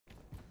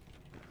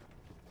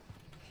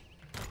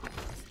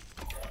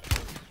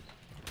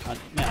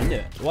do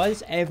it? Why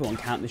does everyone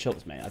count the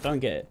shots, mate? I don't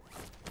get it.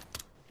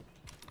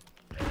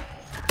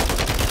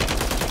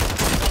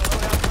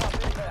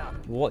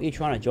 What are you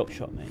trying to drop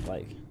shot me?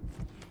 Like,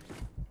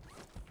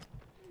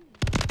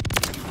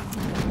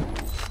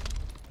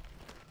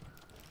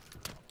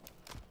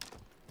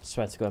 I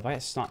swear to God, if I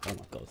get sniped, oh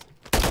my God.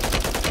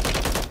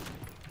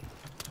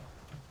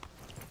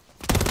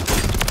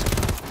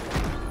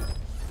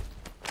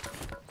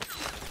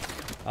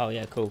 Oh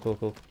yeah, cool, cool,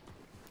 cool.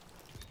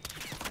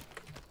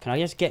 Can I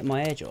just get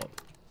my airdrop?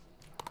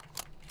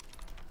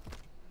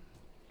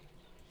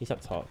 He's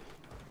up top.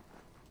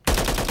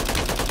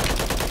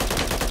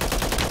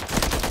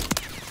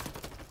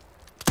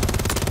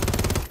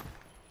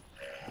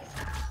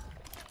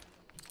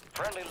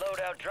 Friendly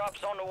loadout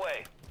drops on the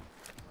way.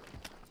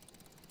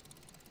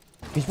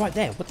 He's right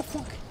there. What the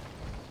fuck?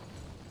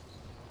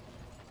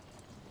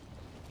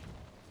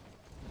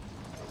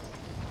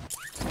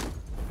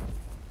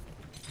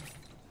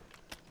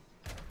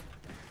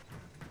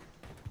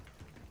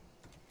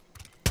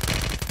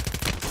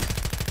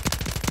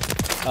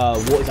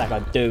 What is that guy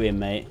doing,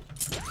 mate?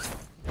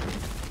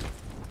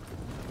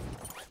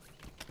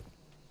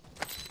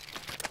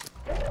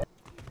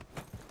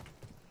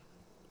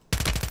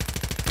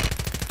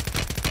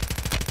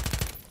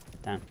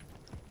 Damn.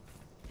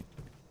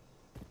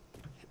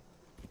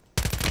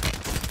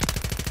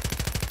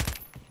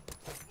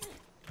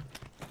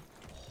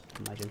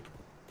 Imagine.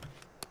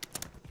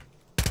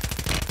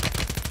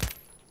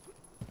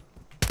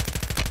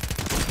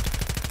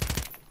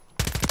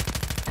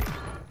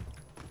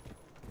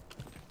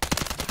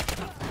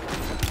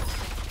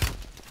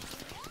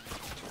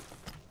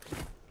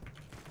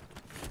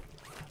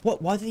 What?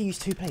 Why did he use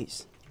 2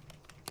 plates?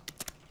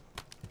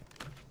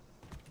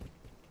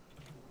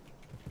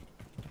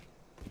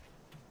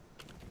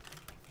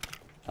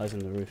 I was on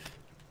the roof.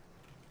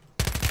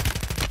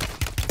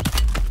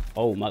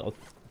 Oh my God.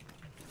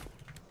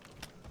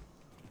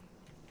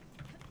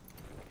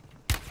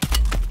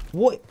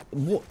 What?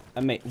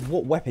 Mate,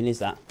 what weapon is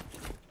that?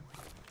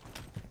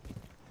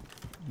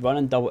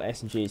 Running double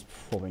S&G is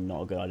probably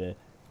not a good idea.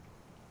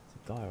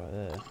 There's a guy right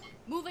there.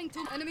 Moving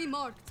to enemy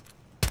marked.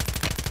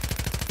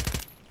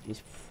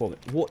 He's probably...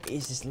 What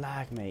is this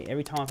lag, mate?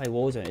 Every time I play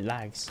Warzone, it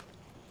lags.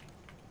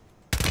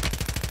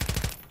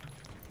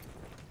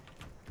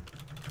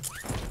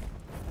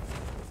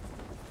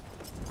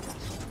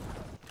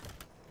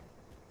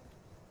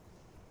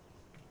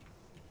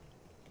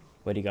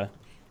 Where'd he go?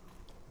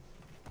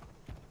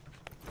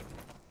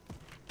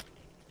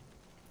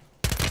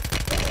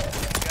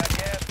 Got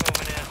gas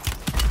moving in.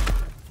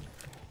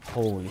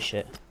 Holy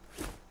shit.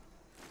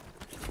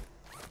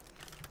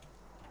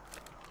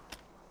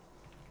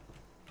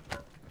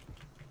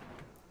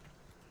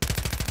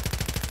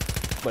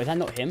 Wait, is that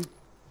not him?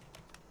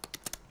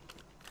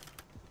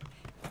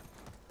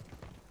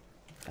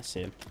 I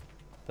see him.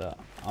 But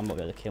I'm not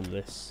going to kill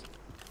this.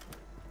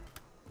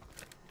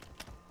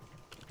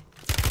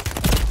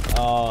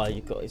 Oh,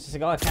 you got... Is this a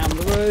guy down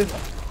the roof?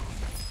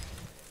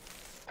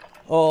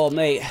 Oh,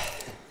 mate.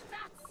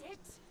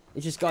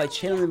 It's just a guy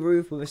chilling on the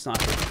roof with a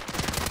sniper.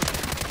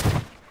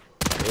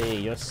 Hey,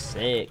 you're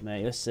sick,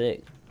 mate. You're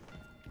sick.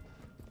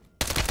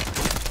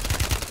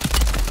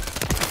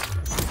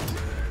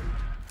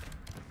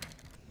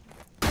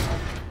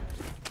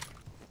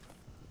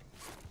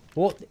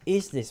 What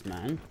is this,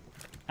 man?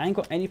 I ain't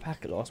got any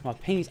packet loss. My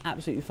ping is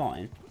absolutely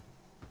fine.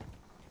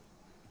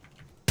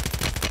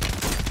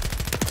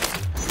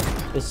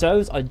 The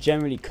servers are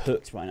generally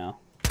cooked right now.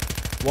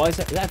 Why is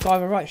that? Is that a guy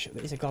with a right shield?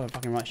 It's a guy with a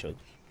fucking right shield.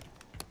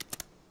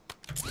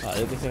 Right,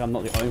 it looks like I'm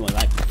not the only one.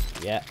 Like,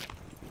 yeah.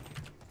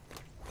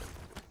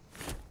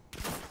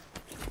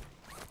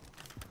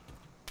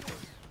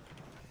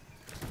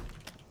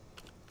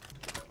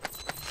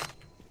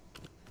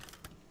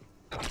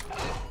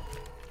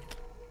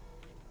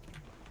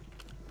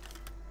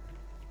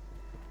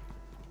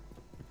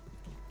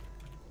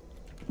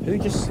 Who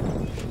just...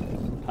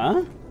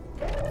 Huh?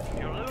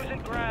 You're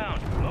losing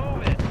ground.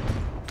 Move it.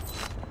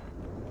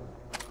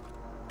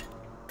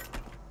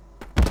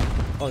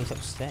 Oh, he's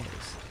upstairs.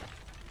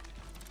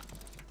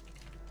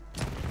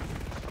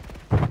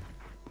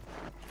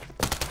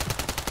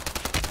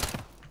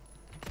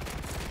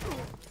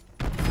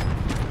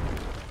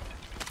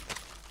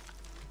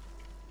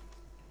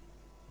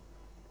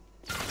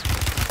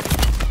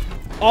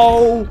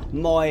 Oh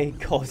my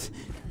God.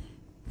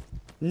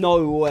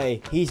 No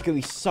way. He's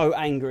going to be so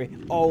angry.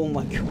 Oh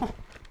my God.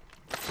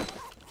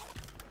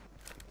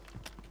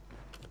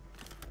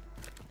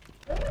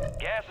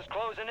 Gas is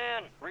closing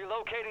in.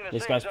 Relocating the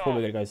This safe guy's zone.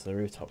 probably going to go to the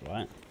rooftop,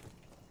 right?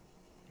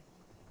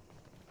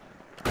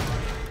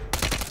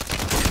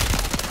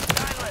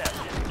 Nine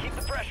left. Keep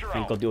the pressure on.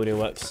 Thank God the audio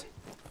works.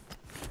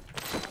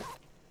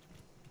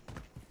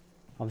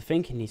 I'm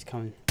thinking he's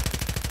coming.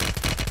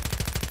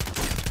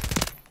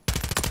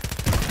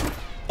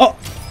 Oh!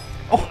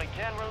 Only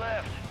 10 were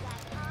left.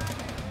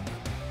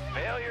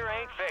 Failure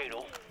ain't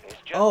fatal.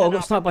 It's just Oh, I an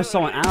got sniped by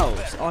someone opportunity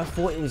to else. better. Oh, I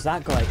thought it was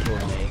that guy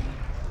killing me.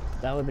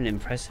 That would have been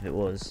impressive if it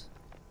was.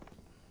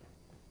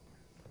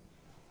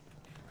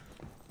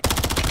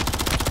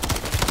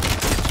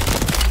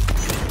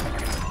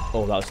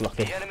 Oh, that was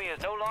lucky. The enemy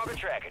is no longer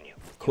tracking you.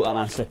 Caught that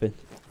man slipping.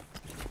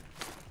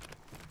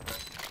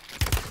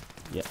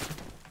 Yep.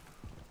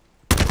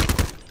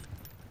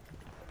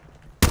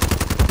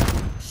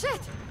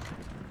 Shit!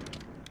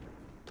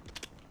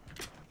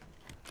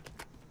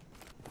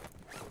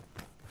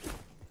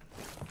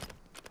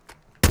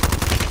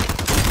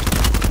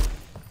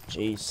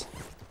 Jeez.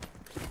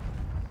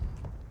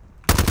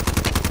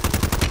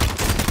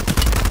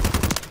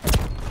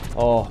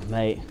 Oh,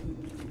 mate.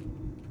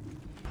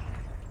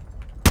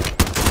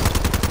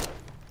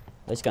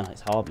 This gun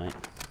hits hard, mate.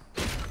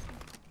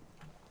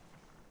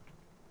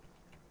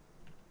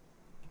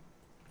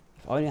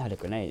 If I only had a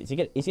grenade.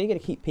 Is he gonna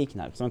keep peeking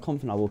that? Because I'm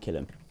confident I will kill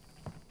him.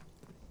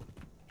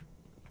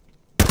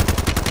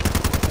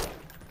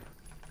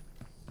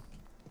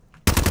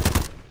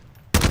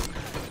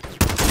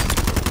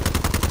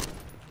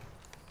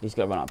 He's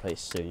got to run out of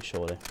place soon,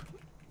 surely.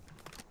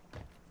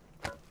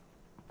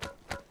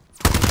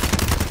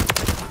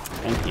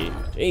 Thank you.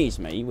 Jeez,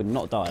 mate, you would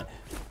not die.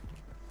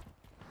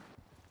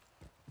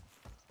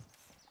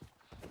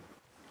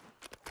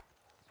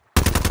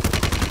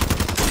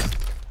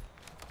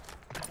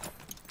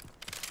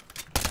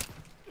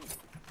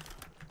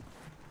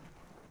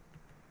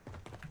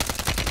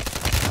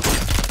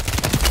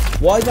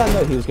 Why did I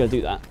know he was going to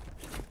do that?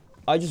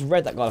 I just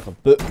read that guy like a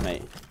book,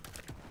 mate.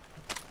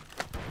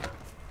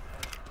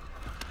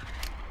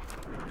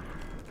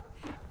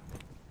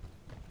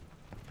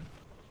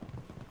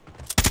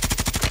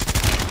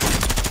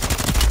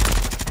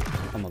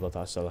 Oh my god,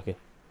 that was so lucky.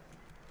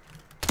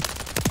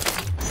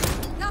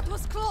 That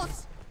was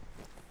close.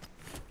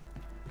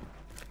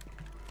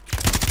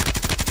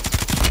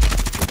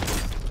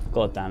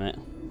 God damn it.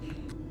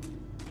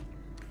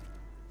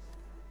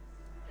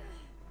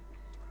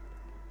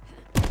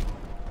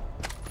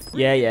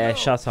 Yeah,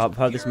 shut up. I've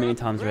heard this a million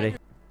times already.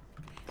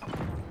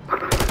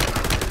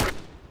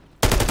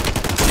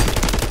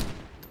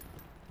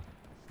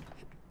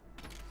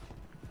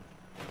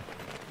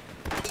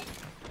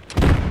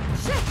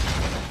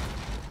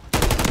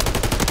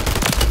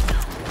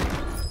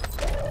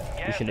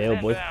 You should heal,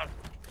 boy.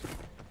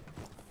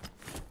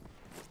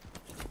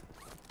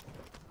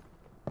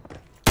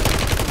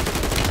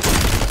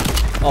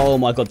 Oh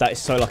my god, that is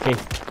so lucky.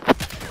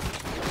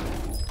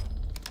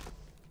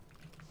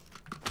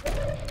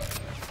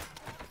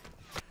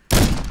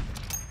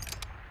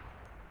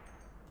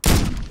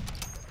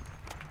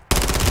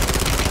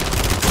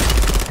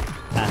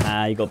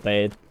 Haha, you got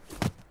baited.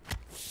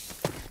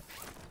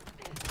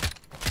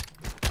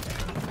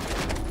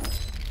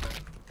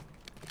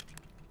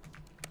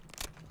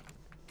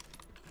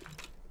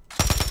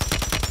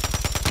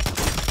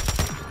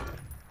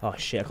 Oh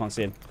shit, I can't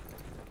see him.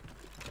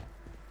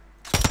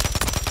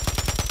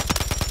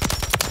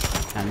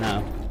 And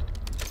now.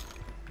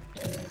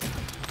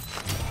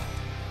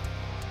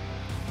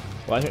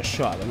 Well, I got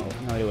shot, but no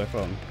idea where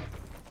from.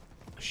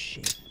 Oh,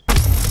 shit.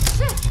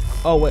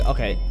 Oh wait,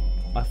 okay.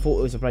 I thought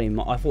it was a bloody.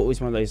 I thought it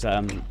was one of those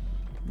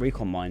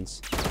recon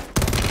mines.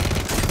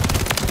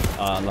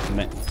 Unlucky,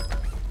 mate.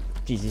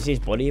 Jeez, you see his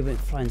body? He went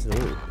flying into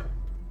the wall.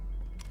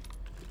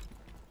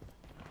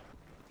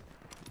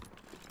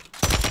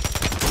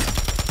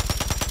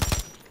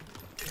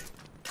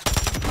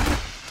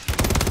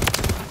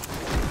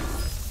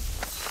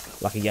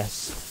 Lucky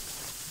guess.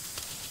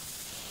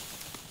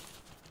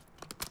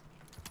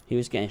 He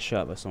was getting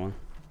shot by someone.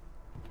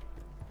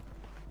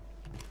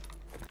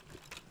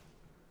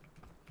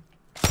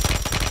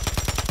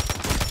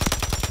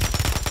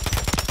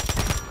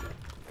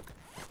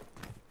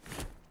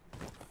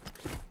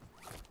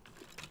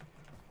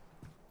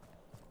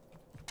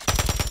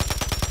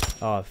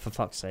 Oh, for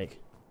fuck's sake.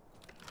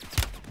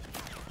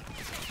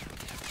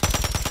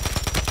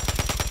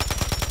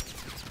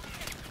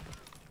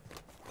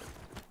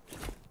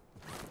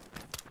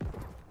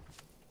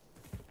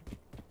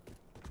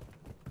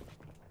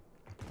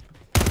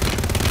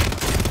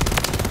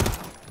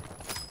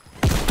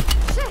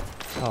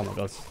 Oh my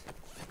god.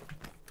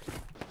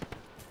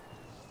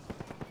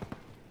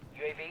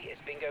 UAV is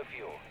bingo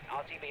fuel.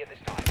 RTB at this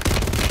time.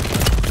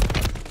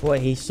 Boy,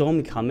 he saw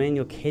me coming.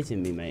 You're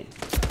kidding me, mate.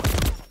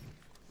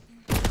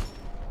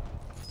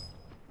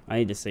 I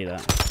need to see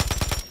that.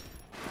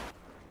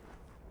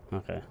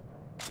 Okay.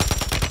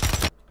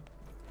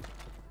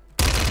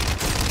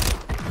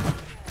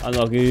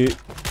 Unlucky.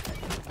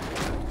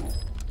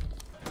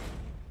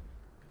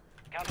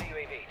 Counter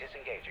UAV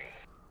disengaging.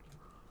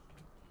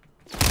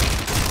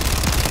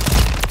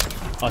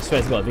 I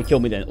swear to god, if he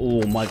killed me then,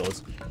 oh my god.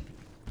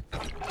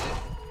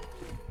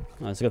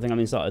 Oh, it's a good thing I'm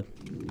inside.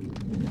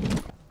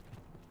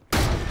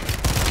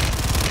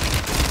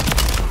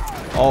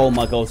 Oh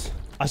my god.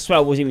 I swear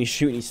I wasn't even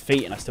shooting his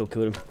feet and I still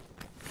killed him.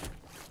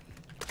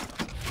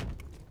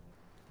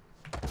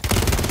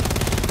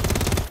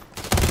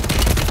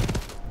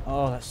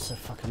 Oh, that's so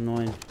fucking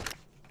annoying.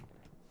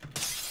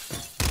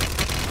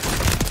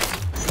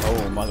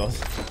 Oh my god.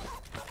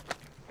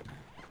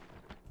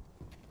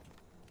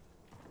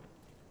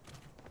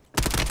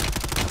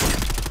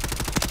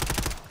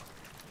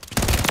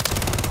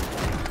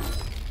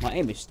 My My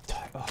aim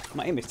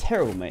is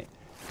terrible, mate.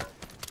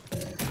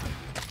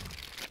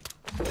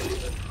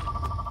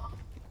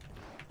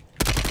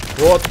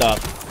 What the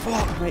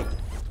fuck, mate?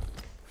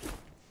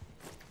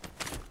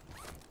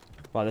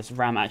 Wow, this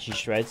ram actually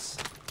shreds.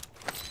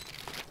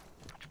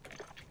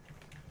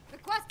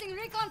 Requesting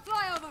recon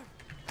flyover.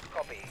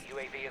 Copy.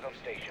 UAV is on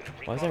station.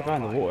 Why is there a guy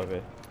in the water over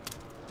here?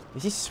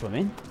 Is he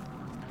swimming?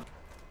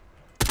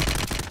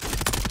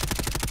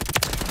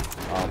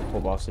 Oh,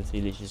 poor bastard.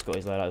 He literally just got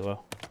his load out as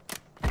well.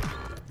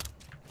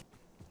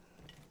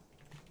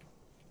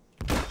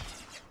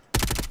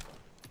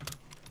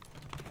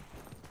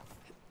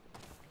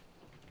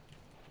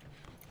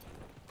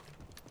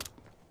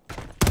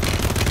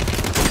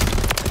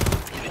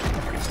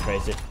 That's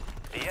crazy.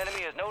 The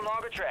enemy is no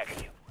longer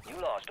tracking you.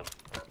 You lost him.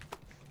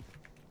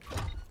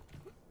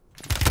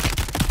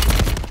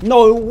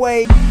 No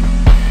way!